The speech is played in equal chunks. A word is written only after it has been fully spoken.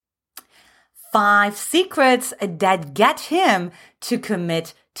5 secrets that get him to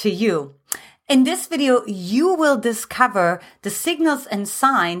commit to you. In this video, you will discover the signals and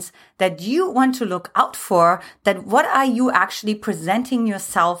signs that you want to look out for, that what are you actually presenting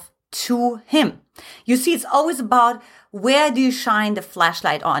yourself to him. You see, it's always about where do you shine the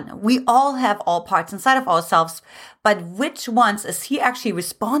flashlight on. We all have all parts inside of ourselves, but which ones is he actually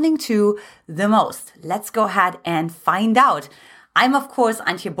responding to the most? Let's go ahead and find out. I'm, of course,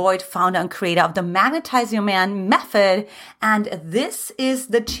 Antje Boyd, founder and creator of the Magnetize Your Man method. And this is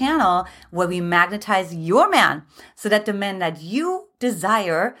the channel where we magnetize your man so that the man that you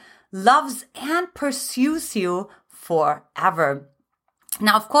desire loves and pursues you forever.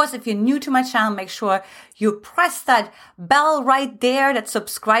 Now, of course, if you're new to my channel, make sure you press that bell right there, that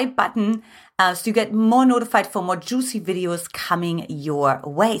subscribe button, so you get more notified for more juicy videos coming your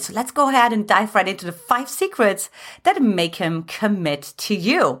way. So let's go ahead and dive right into the 5 secrets that make him commit to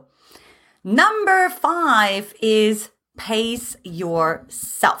you. Number 5 is pace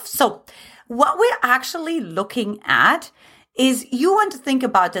yourself. So what we're actually looking at is you want to think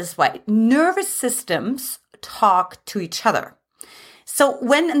about this way. Nervous systems talk to each other. So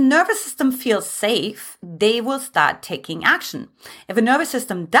when a nervous system feels safe, they will start taking action. If a nervous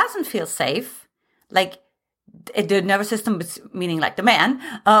system doesn't feel safe, like the nervous system, meaning like the man,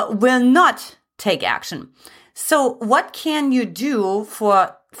 will not take action. So what can you do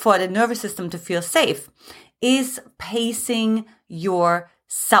for the nervous system to feel safe is pacing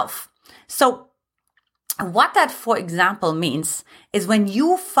yourself. So what that, for example, means is when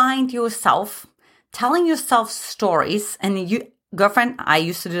you find yourself telling yourself stories, and girlfriend, I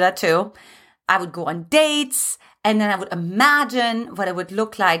used to do that too. I would go on dates and then I would imagine what it would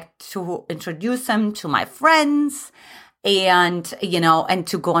look like to introduce him to my friends and, and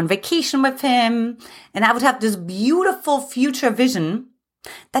to go on vacation with him. And I would have this beautiful future vision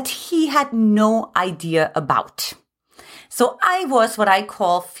that he had no idea about. So I was what I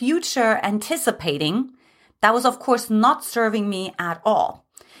call future anticipating. That was, of course, not serving me at all.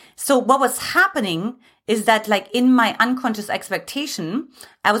 So what was happening is that, like, in my unconscious expectation,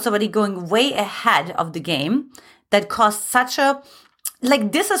 I was already going way ahead of the game that caused such a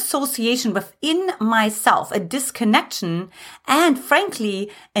disassociation within myself, a disconnection, and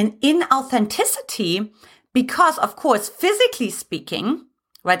frankly, an inauthenticity because, of course, physically speaking,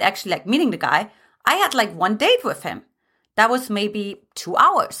 right, actually like meeting the guy, I had like one date with him. That was maybe 2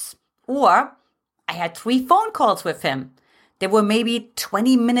 hours. Or I had 3 phone calls with him. They were maybe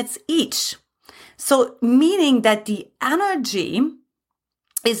 20 minutes each. So meaning that the energy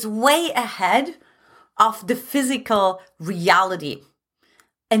is way ahead of the physical reality.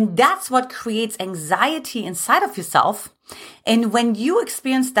 And that's what creates anxiety inside of yourself. And when you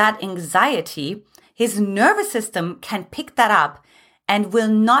experience that anxiety, his nervous system can pick that up and will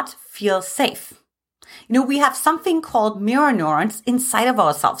not feel safe. We have something called mirror neurons inside of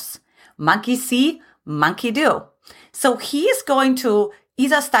ourselves. Monkey see, monkey do. So he is going to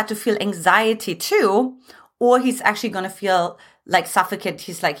either start to feel anxiety too, or he's actually going to feel like suffocated.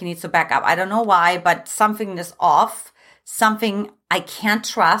 He's like, he needs to back up. I don't know why, but something is off. Something I can't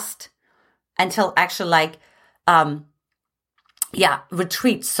trust until actually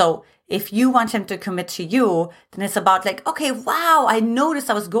retreat. So if you want him to commit to you, then it's about like, okay, wow, I noticed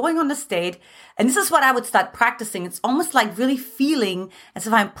I was going on this date. And this is what I would start practicing. It's almost like really feeling as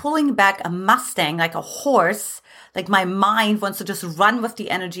if I'm pulling back a Mustang, like a horse. Like my mind wants to just run with the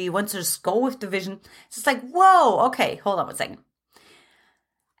energy, wants to just go with the vision. It's just like, whoa, okay, hold on 1 second.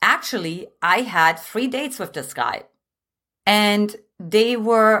 Actually, I had 3 dates with this guy. And they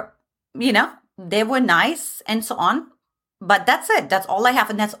were, they were nice and so on. But that's it. That's all I have.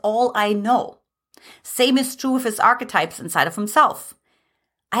 And that's all I know. Same is true with his archetypes inside of himself.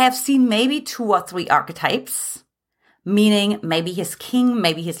 I have seen maybe 2 or 3 archetypes, meaning maybe his king,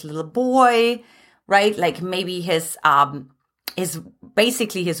 maybe his little boy, right? Like maybe his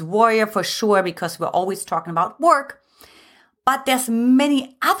basically his warrior for sure, because we're always talking about work. But there's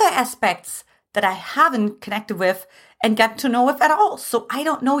many other aspects that I haven't connected with and got to know with at all. So I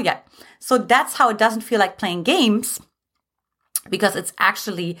don't know yet. So that's how it doesn't feel like playing games, because it's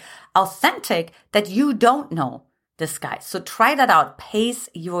actually authentic that you don't know this guy. So try that out. Pace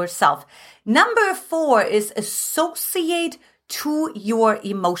yourself. Number 4 is associate to your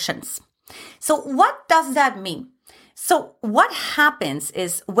emotions. So what does that mean? So what happens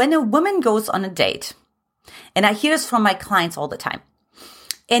is when a woman goes on a date, and I hear this from my clients all the time,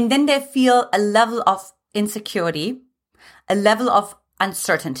 and then they feel a level of insecurity, a level of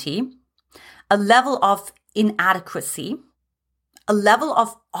uncertainty, a level of inadequacy, a level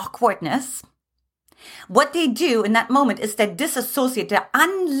of awkwardness, What they do in that moment is they disassociate, they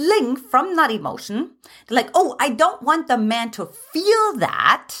unlink from that emotion. They're like, oh, I don't want the man to feel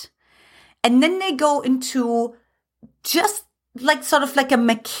that. And then they go into just like sort of like a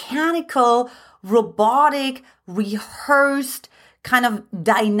mechanical, robotic, rehearsed kind of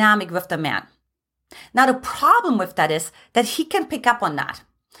dynamic with the man. Now, the problem with that is that he can pick up on that.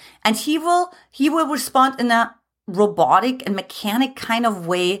 And he will respond in a robotic and mechanic kind of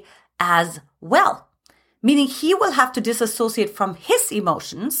way as well. Meaning he will have to disassociate from his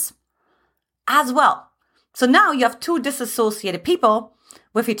emotions as well. So now you have two disassociated people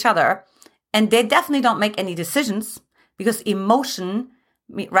with each other, and they definitely don't make any decisions because emotion,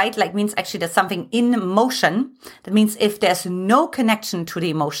 right, like means actually there's something in motion. That means if there's no connection to the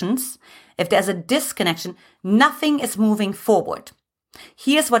emotions, if there's a disconnection, nothing is moving forward.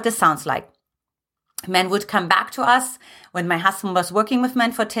 Here's what this sounds like. Men would come back to us when my husband was working with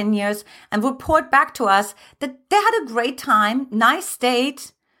men for 10 years and report back to us that they had a great time, nice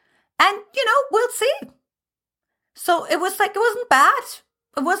date, and, we'll see. So it was like, it wasn't bad.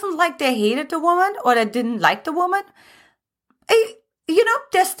 It wasn't like they hated the woman or they didn't like the woman.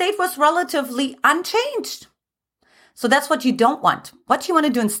 Their state was relatively unchanged. So that's what you don't want. What you want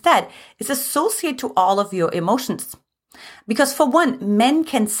to do instead is associate to all of your emotions. Because for one, men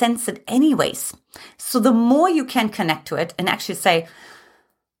can sense it anyways. So the more you can connect to it and actually say,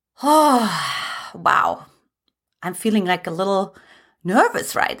 oh, wow, I'm feeling like a little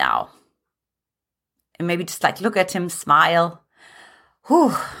nervous right now. And maybe just like look at him, smile.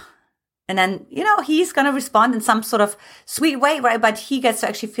 Whew. And then, he's going to respond in some sort of sweet way, right? But he gets to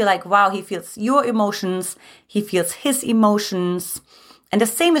actually feel like, wow, he feels your emotions. He feels his emotions. And the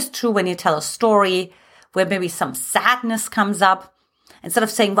same is true when you tell a story where maybe some sadness comes up. Instead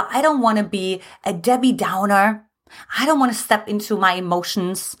of saying, well, I don't want to be a Debbie Downer. I don't want to step into my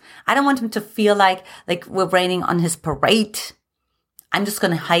emotions. I don't want him to feel like we're raining on his parade. I'm just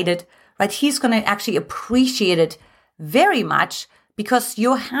going to hide it, right? He's going to actually appreciate it very much because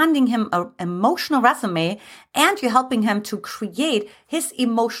you're handing him an emotional resume and you're helping him to create his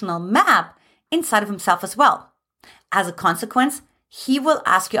emotional map inside of himself as well. As a consequence, he will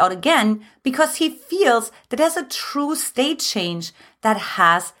ask you out again because he feels that there's a true state change that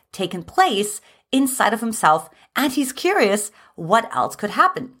has taken place inside of himself, and he's curious what else could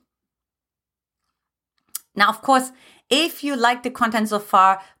happen. Now, of course, if you like the content so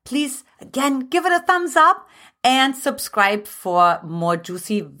far, please, again, give it a thumbs up and subscribe for more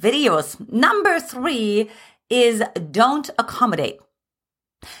juicy videos. Number 3 is don't accommodate.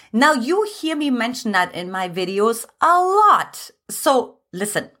 Now, you hear me mention that in my videos a lot. So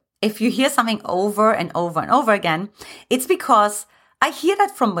listen, if you hear something over and over and over again, it's because I hear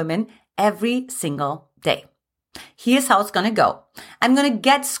that from women every single day. Here's how it's going to go. I'm going to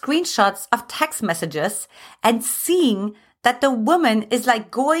get screenshots of text messages and seeing that the woman is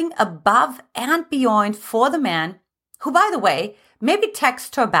like going above and beyond for the man, who, by the way, maybe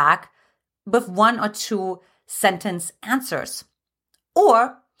texts her back with 1 or 2 sentence answers,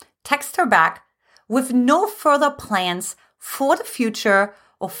 or text her back with no further plans for the future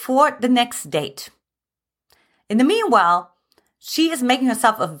or for the next date. In the meanwhile, she is making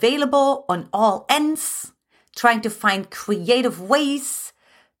herself available on all ends, trying to find creative ways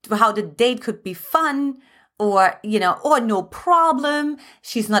to how the date could be fun or no problem.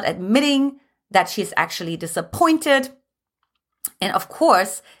 She's not admitting that she's actually disappointed. And of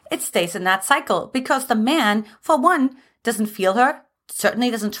course, it stays in that cycle because the man, for one, doesn't feel her, certainly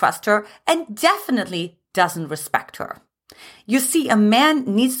doesn't trust her, and definitely doesn't respect her. You see, a man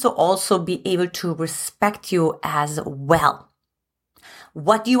needs to also be able to respect you as well.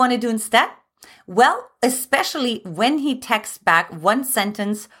 What do you want to do instead? Well, especially when he texts back 1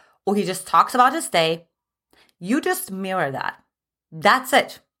 sentence or he just talks about his day, you just mirror that. That's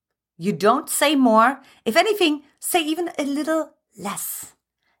it. You don't say more. If anything, say even a little less.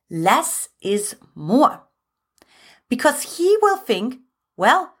 Less is more. Because he will think,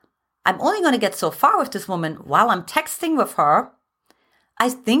 well, I'm only going to get so far with this woman while I'm texting with her. I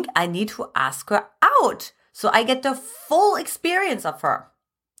think I need to ask her out so I get the full experience of her.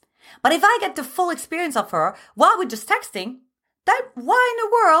 But if I get the full experience of her while we're just texting, then why in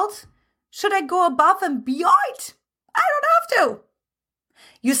the world should I go above and beyond? I don't have to.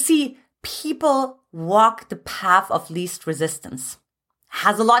 You see, people walk the path of least resistance.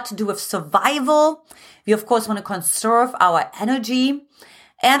 Has a lot to do with survival. We, of course, want to conserve our energy.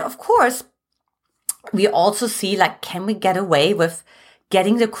 And of course, we also see, can we get away with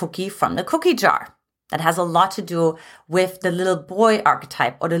getting the cookie from the cookie jar? That has a lot to do with the little boy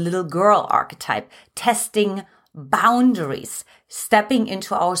archetype or the little girl archetype, testing boundaries, stepping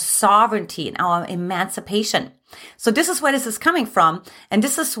into our sovereignty and our emancipation. So this is where this is coming from. And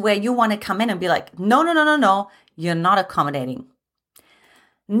this is where you want to come in and be like, no, you're not accommodating.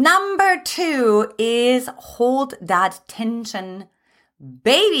 Number 2 is hold that tension,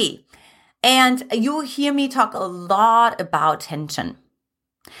 baby. And you hear me talk a lot about tension.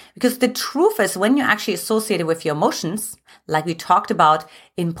 Because the truth is, when you're actually associated with your emotions, like we talked about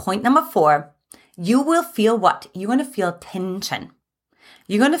in point number 4, you will feel what? You're going to feel tension.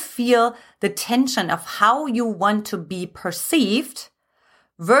 You're going to feel the tension of how you want to be perceived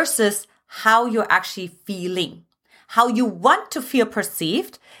versus how you're actually feeling. How you want to feel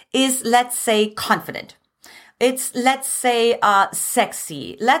perceived is, let's say, confident. It's, let's say,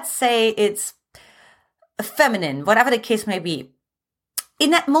 sexy. Let's say it's feminine, whatever the case may be.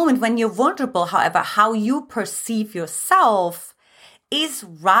 In that moment when you're vulnerable, however, how you perceive yourself is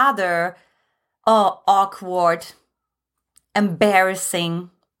rather awkward, embarrassing,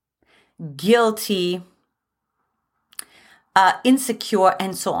 guilty, insecure,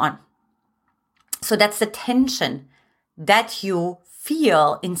 and so on. So that's the tension that you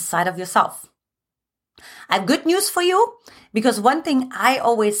feel inside of yourself. I have good news for you, because one thing I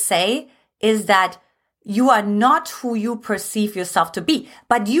always say is that you are not who you perceive yourself to be,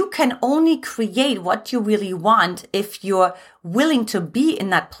 but you can only create what you really want if you're willing to be in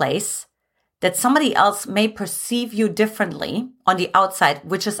that place that somebody else may perceive you differently on the outside,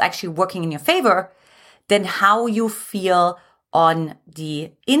 which is actually working in your favor, than how you feel on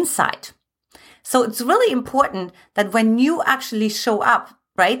the inside. So it's really important that when you actually show up,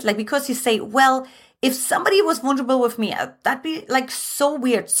 right? Like, because you say, well, if somebody was vulnerable with me, that'd be like so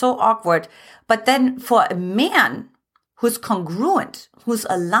weird, so awkward. But then for a man who's congruent, who's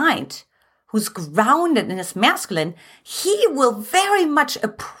aligned, who's grounded in his masculine, he will very much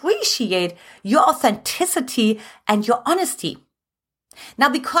appreciate your authenticity and your honesty. Now,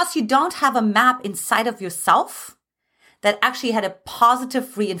 because you don't have a map inside of yourself that actually had a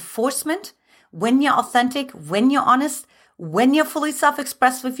positive reinforcement when you're authentic, when you're honest, when you're fully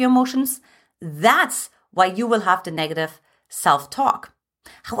self-expressed with your emotions, that's why you will have the negative self-talk.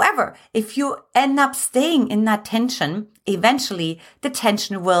 However, if you end up staying in that tension, eventually the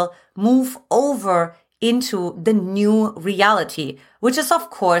tension will move over into the new reality, which is, of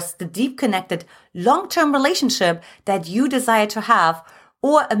course, the deep connected long-term relationship that you desire to have,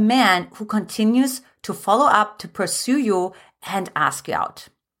 or a man who continues to follow up, to pursue you and ask you out.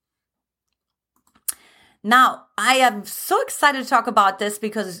 Now, I am so excited to talk about this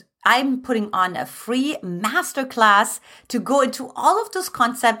because I'm putting on a free masterclass to go into all of those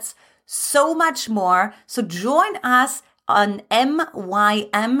concepts, so much more. So join us on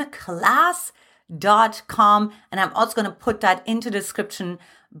mymclass.com. And I'm also going to put that into the description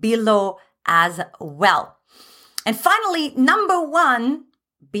below as well. And finally, number 1,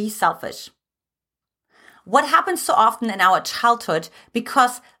 be selfish. What happens so often in our childhood,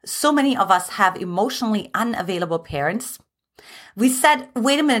 because so many of us have emotionally unavailable parents, we said,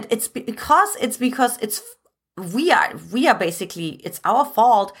 wait a minute, it's our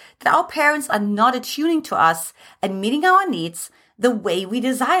fault that our parents are not attuning to us and meeting our needs the way we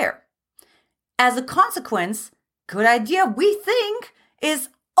desire. As a consequence, good idea we think is,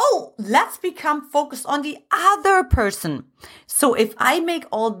 let's become focused on the other person. So if I make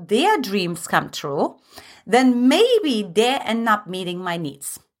all their dreams come true, then maybe they end up meeting my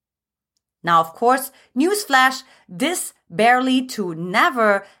needs. Now, of course, newsflash, this barely to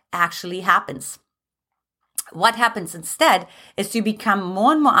never actually happens. What happens instead is you become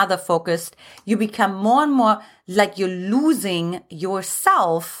more and more other focused. You become more and more like you're losing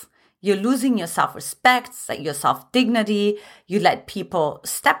yourself. You're losing your self-respect, your self-dignity. You let people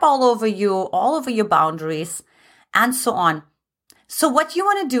step all over you, all over your boundaries, and so on. So what you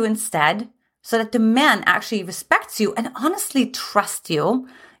want to do instead, so that the man actually respects you and honestly trusts you,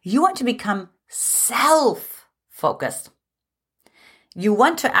 you want to become self-focused. You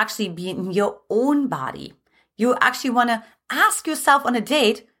want to actually be in your own body. You actually want to ask yourself on a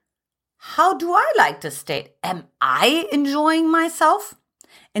date, how do I like this date? Am I enjoying myself?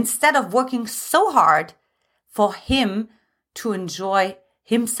 Instead of working so hard for him to enjoy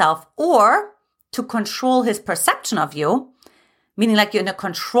himself or to control his perception of you, meaning like you're in a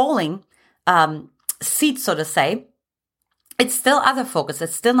controlling seat, so to say, it's still other focused.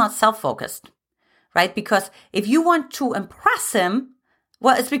 It's still not self-focused, right? Because if you want to impress him,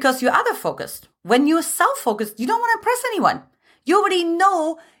 well, it's because you're other focused. When you're self-focused, you don't want to impress anyone. You already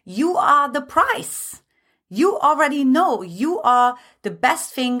know you are the prize. You already know you are the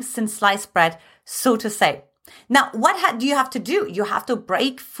best thing since sliced bread, so to say. Now, what do you have to do? You have to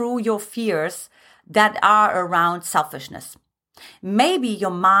break through your fears that are around selfishness. Maybe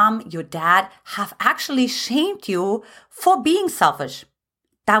your mom, your dad have actually shamed you for being selfish.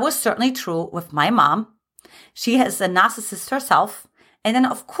 That was certainly true with my mom. She is a narcissist herself. And then,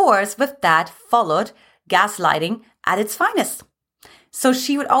 of course, with that followed gaslighting at its finest. So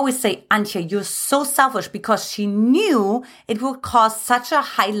she would always say, Antje, you're so selfish, because she knew it would cause such a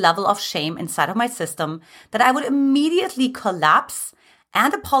high level of shame inside of my system that I would immediately collapse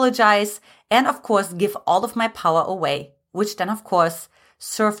and apologize and, of course, give all of my power away, which then, of course,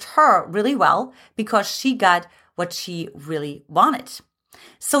 served her really well because she got what she really wanted.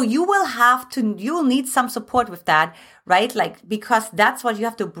 So you will need some support with that, right? Like, because that's what you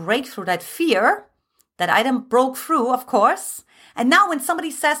have to break through, that fear that I then broke through, of course. And now when somebody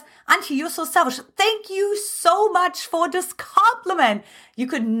says, Antje, you're so selfish, thank you so much for this compliment. You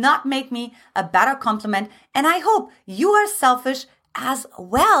could not make me a better compliment. And I hope you are selfish as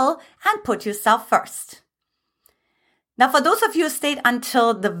well and put yourself first. Now, for those of you who stayed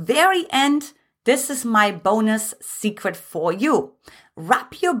until the very end, this is my bonus secret for you.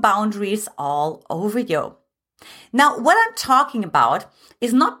 Wrap your boundaries all over you. Now, what I'm talking about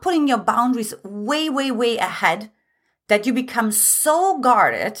is not putting your boundaries way, way, way ahead that you become so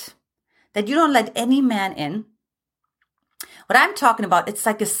guarded that you don't let any man in. What I'm talking about, it's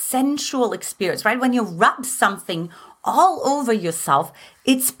like a sensual experience, right? When you rub something all over yourself,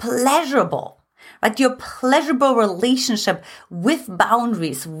 it's pleasurable, right? Your pleasurable relationship with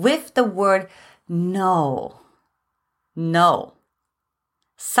boundaries, with the word no. No.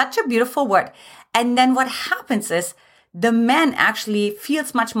 Such a beautiful word. And then what happens is the man actually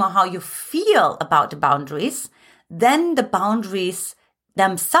feels much more how you feel about the boundaries than the boundaries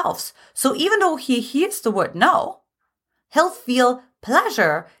themselves. So even though he hears the word no, he'll feel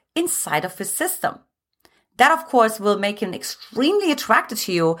pleasure inside of his system. That, of course, will make him extremely attracted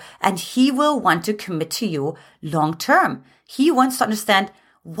to you, and he will want to commit to you long term. He wants to understand,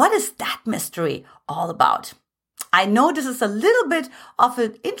 what is that mystery all about? I know this is a little bit of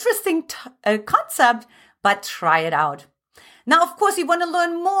an interesting concept, but try it out. Now, of course, you want to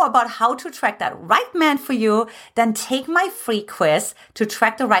learn more about how to attract that right man for you, then take my free quiz to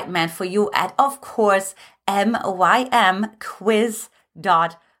track the right man for you at, of course, mymquiz.com.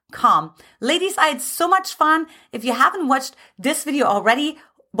 Ladies, I had so much fun. If you haven't watched this video already,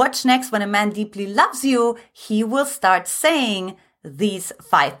 watch next. When a man deeply loves you, he will start saying these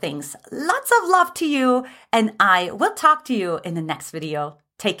 5 things. Lots of love to you, and I will talk to you in the next video.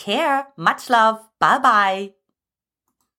 Take care. Much love. Bye-bye.